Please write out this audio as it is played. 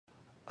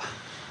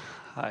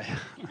Hi.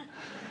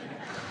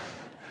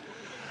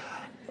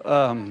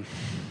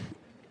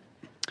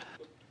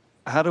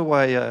 How do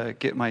I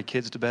get my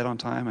kids to bed on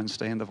time and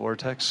stay in the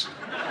vortex?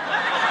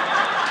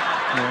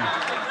 Yeah.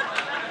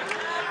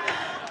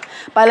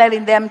 By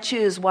letting them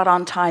choose what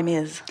on time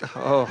is.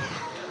 Oh,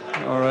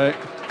 all right.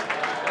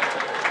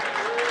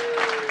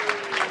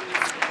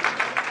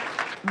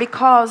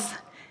 Because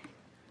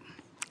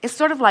it's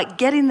sort of like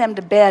getting them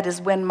to bed is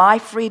when my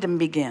freedom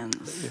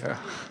begins. Yeah.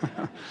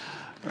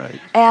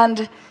 Right.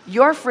 And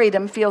your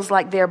freedom feels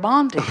like their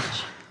bondage.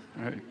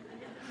 Right.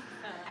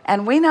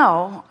 And we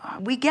know,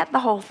 we get the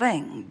whole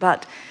thing,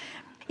 but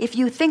if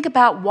you think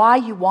about why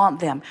you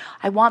want them,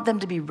 I want them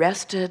to be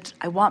rested,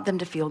 I want them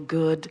to feel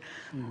good,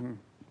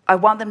 I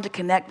want them to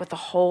connect with the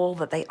whole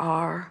that they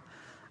are,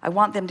 I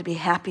want them to be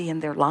happy in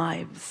their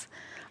lives,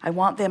 I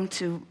want them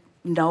to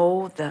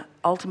know the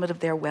ultimate of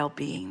their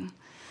well-being,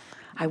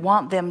 I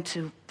want them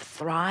to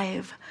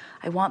thrive,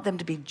 I want them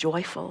to be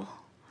joyful,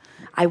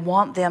 I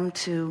want them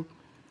to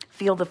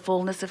feel the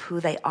fullness of who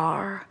they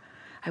are,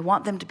 I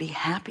want them to be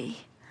happy.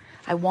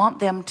 I want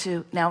them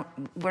to, now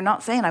we're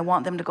not saying I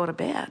want them to go to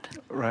bed.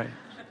 Right.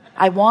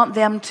 I want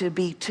them to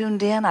be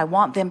tuned in. I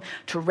want them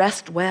to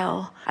rest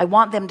well. I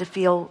want them to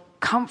feel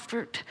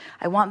comfort.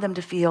 I want them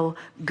to feel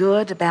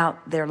good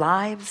about their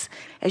lives.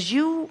 As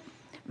you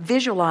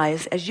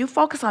visualize, as you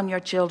focus on your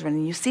children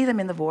and you see them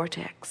in the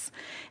vortex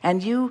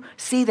and you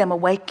see them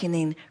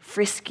awakening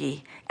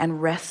frisky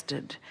and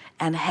rested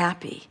and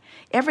happy,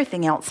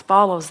 everything else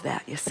follows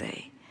that, you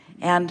see.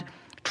 And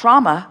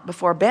trauma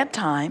before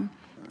bedtime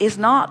is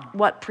not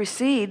what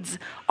precedes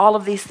all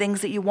of these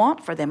things that you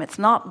want for them. It's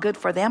not good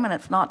for them and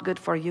it's not good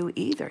for you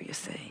either, you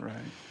see. Right.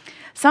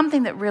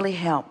 Something that really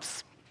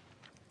helps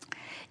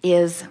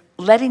is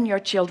letting your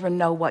children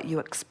know what you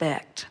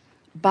expect.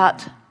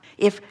 But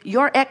if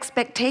your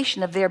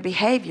expectation of their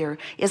behavior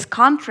is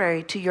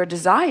contrary to your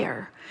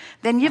desire,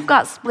 then you've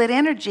got split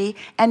energy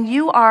and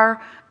you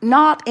are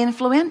not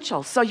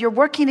influential. So you're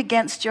working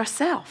against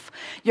yourself.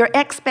 Your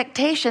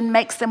expectation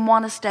makes them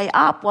want to stay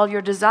up while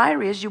your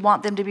desire is you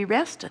want them to be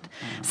rested.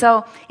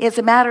 So it's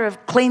a matter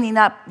of cleaning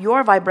up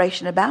your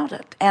vibration about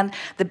it. And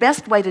the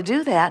best way to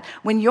do that,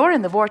 when you're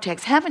in the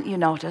vortex, haven't you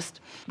noticed,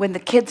 when the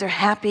kids are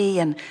happy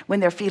and when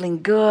they're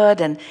feeling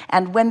good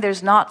and when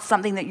there's not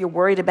something that you're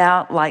worried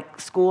about, like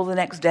school the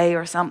next day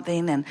or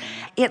something, and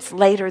it's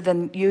later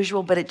than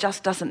usual, but it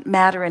just doesn't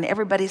matter and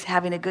everybody's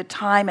having a good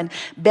time and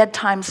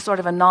bedtime's sort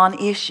of a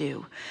non-issue.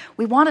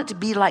 We want it to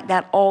be like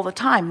that all the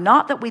time.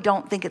 Not that we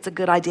don't think it's a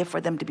good idea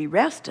for them to be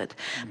rested,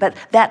 but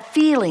that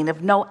feeling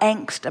of no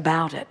angst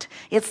about it.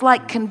 It's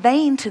like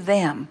conveying to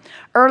them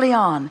early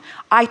on,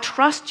 I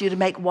trust you to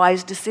make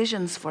wise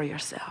decisions for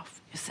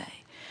yourself, you see.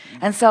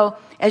 And so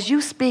as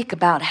you speak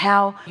about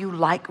how you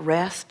like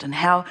rest and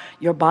how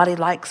your body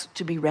likes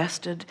to be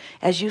rested,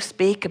 as you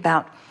speak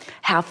about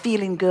how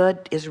feeling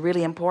good is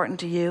really important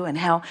to you and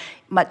how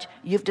much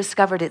you've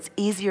discovered it's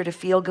easier to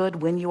feel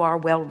good when you are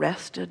well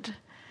rested.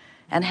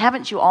 And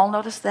haven't you all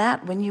noticed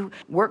that? When you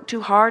work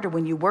too hard or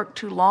when you work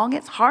too long,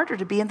 it's harder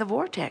to be in the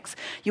vortex.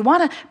 You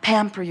want to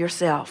pamper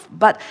yourself.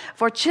 But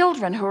for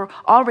children who are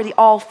already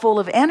all full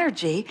of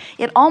energy,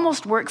 it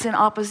almost works in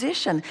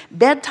opposition.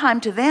 Bedtime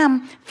to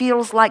them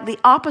feels like the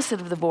opposite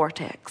of the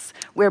vortex,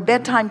 where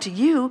bedtime to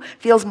you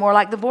feels more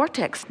like the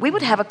vortex. We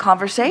would have a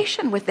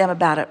conversation with them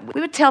about it.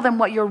 We would tell them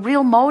what your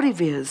real motive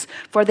is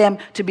for them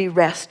to be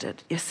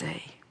rested, you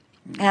see.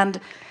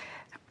 And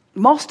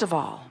most of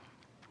all,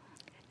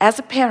 as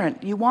a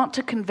parent, you want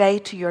to convey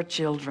to your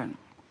children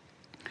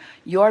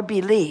your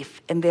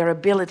belief in their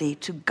ability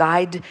to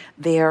guide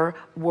their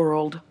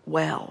world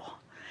well.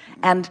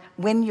 And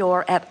when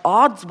you're at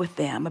odds with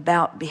them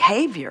about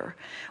behavior,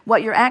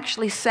 what you're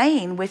actually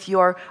saying with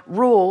your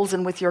rules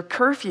and with your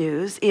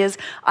curfews is,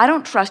 I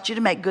don't trust you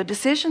to make good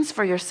decisions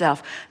for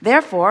yourself.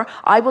 Therefore,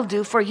 I will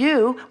do for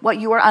you what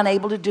you are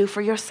unable to do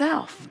for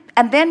yourself.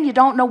 And then you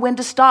don't know when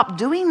to stop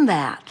doing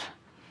that.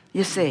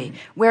 You see,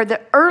 where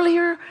the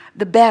earlier,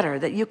 the better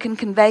that you can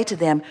convey to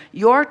them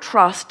your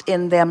trust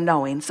in them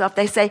knowing. So if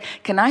they say,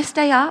 can I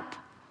stay up?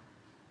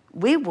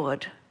 We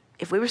would,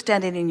 if we were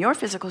standing in your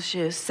physical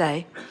shoes,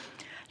 say,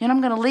 you know,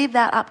 I'm going to leave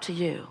that up to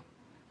you.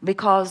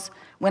 Because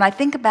when I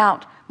think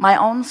about my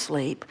own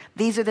sleep,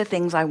 these are the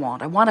things I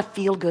want. I want to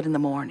feel good in the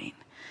morning.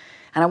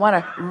 And I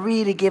want to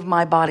really give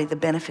my body the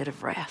benefit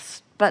of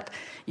rest. But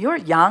you're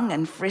young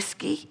and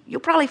frisky.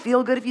 You'll probably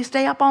feel good if you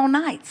stay up all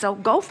night. So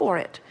go for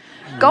it.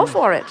 Go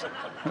for it.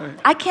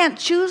 I can't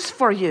choose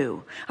for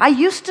you. I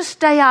used to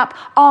stay up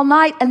all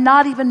night and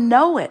not even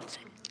know it,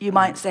 you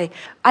might say.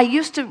 I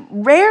used to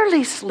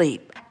rarely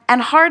sleep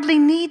and hardly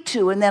need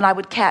to, and then I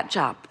would catch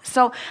up.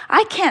 So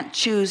I can't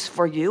choose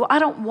for you. I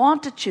don't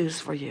want to choose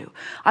for you.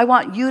 I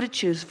want you to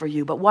choose for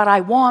you. But what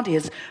I want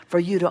is for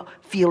you to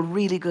feel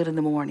really good in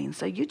the morning.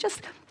 So you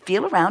just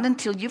feel around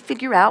until you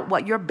figure out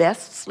what your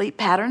best sleep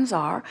patterns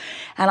are,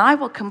 and I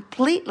will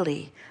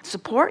completely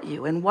support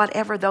you in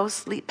whatever those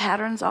sleep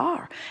patterns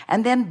are.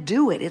 And then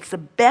do it. It's the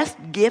best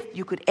gift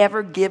you could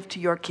ever give to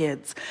your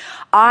kids.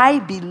 I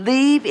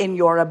believe in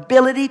your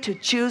ability to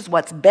choose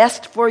what's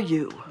best for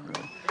you.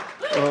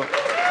 Well,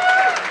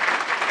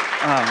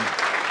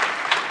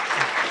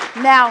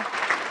 Now,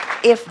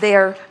 if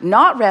they're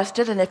not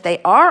rested and if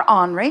they are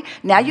ornery,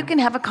 now you can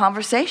have a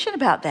conversation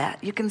about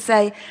that. You can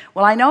say,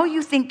 well, I know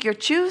you think you're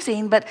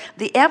choosing, but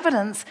the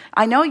evidence,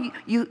 I know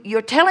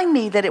you're telling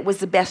me that it was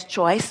the best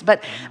choice,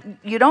 but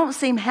you don't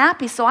seem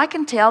happy, so I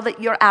can tell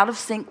that you're out of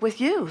sync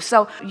with you.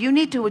 So you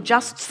need to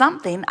adjust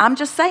something. I'm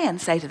just saying,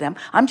 say to them,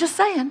 I'm just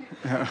saying.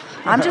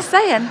 I'm just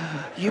saying,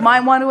 you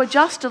might want to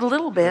adjust it a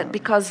little bit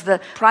because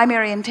the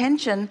primary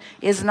intention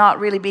is not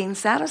really being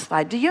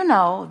satisfied. Do you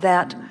know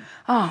that,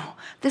 oh,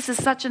 this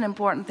is such an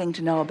important thing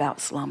to know about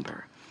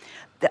slumber.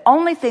 The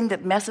only thing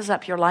that messes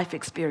up your life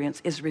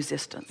experience is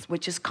resistance,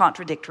 which is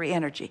contradictory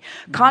energy,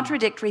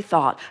 contradictory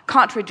thought,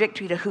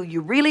 contradictory to who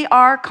you really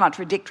are,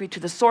 contradictory to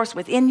the source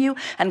within you,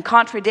 and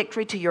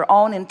contradictory to your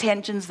own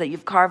intentions that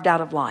you've carved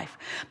out of life.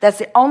 That's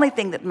the only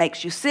thing that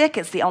makes you sick.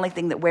 It's the only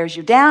thing that wears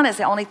you down. It's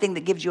the only thing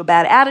that gives you a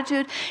bad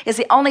attitude. It's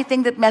the only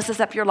thing that messes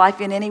up your life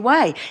in any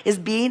way, is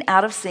being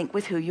out of sync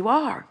with who you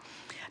are.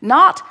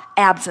 Not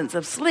absence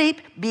of sleep,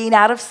 being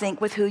out of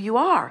sync with who you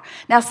are.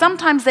 Now,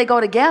 sometimes they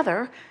go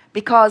together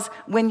because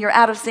when you're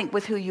out of sync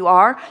with who you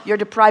are, you're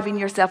depriving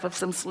yourself of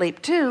some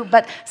sleep too.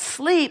 But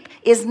sleep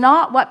is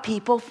not what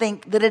people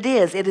think that it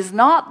is. It is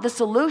not the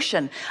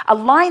solution.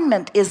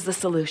 Alignment is the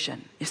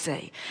solution, you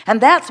see. And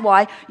that's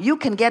why you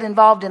can get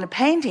involved in a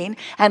painting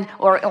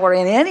or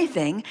in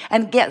anything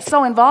and get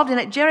so involved in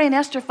it. Jerry and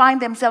Esther find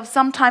themselves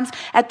sometimes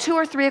at 2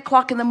 or 3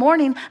 o'clock in the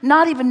morning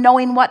not even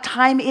knowing what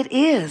time it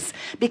is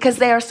because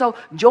they are so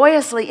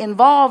joyously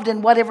involved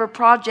in whatever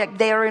project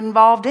they are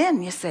involved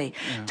in, you see.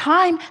 Yeah.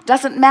 Time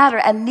doesn't matter,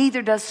 and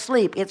neither does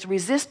sleep. It's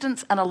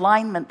resistance and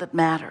alignment that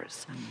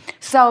matters.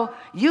 So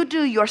you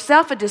do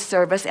yourself a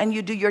disservice and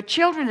you do your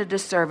children a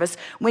disservice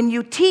when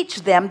you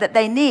teach them that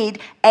they need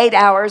 8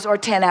 hours or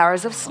 10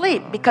 hours of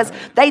sleep, because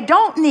they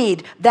don't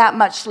need that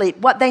much sleep.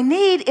 What they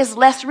need is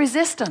less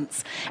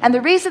resistance. And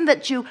the reason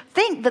that you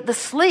think that the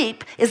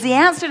sleep is the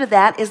answer to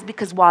that is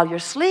because while you're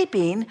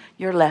sleeping,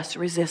 you're less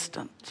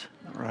resistant.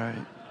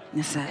 Right.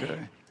 You say,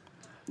 Okay.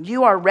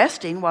 You are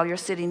resting while you're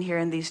sitting here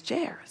in these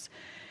chairs.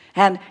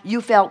 And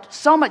you felt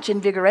so much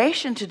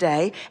invigoration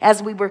today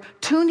as we were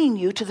tuning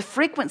you to the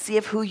frequency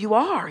of who you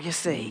are, you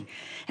see.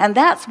 And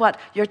that's what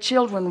your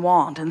children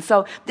want. And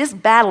so this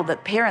battle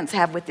that parents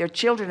have with their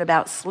children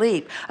about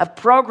sleep, of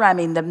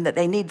programming them that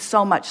they need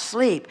so much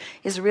sleep,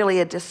 is really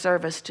a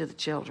disservice to the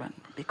children,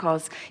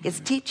 because it's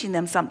teaching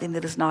them something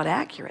that is not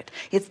accurate.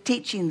 It's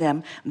teaching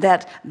them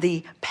that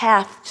the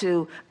path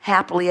to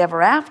happily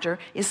ever after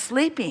is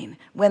sleeping,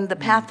 when the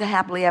path to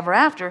happily ever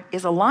after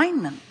is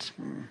alignment,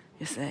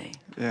 you see.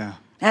 Yeah.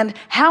 And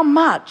how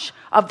much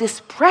of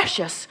this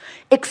precious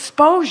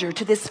exposure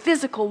to this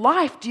physical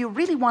life do you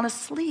really want to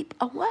sleep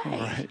away? All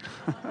right.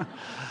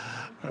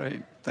 All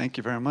right. Thank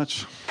you very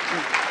much.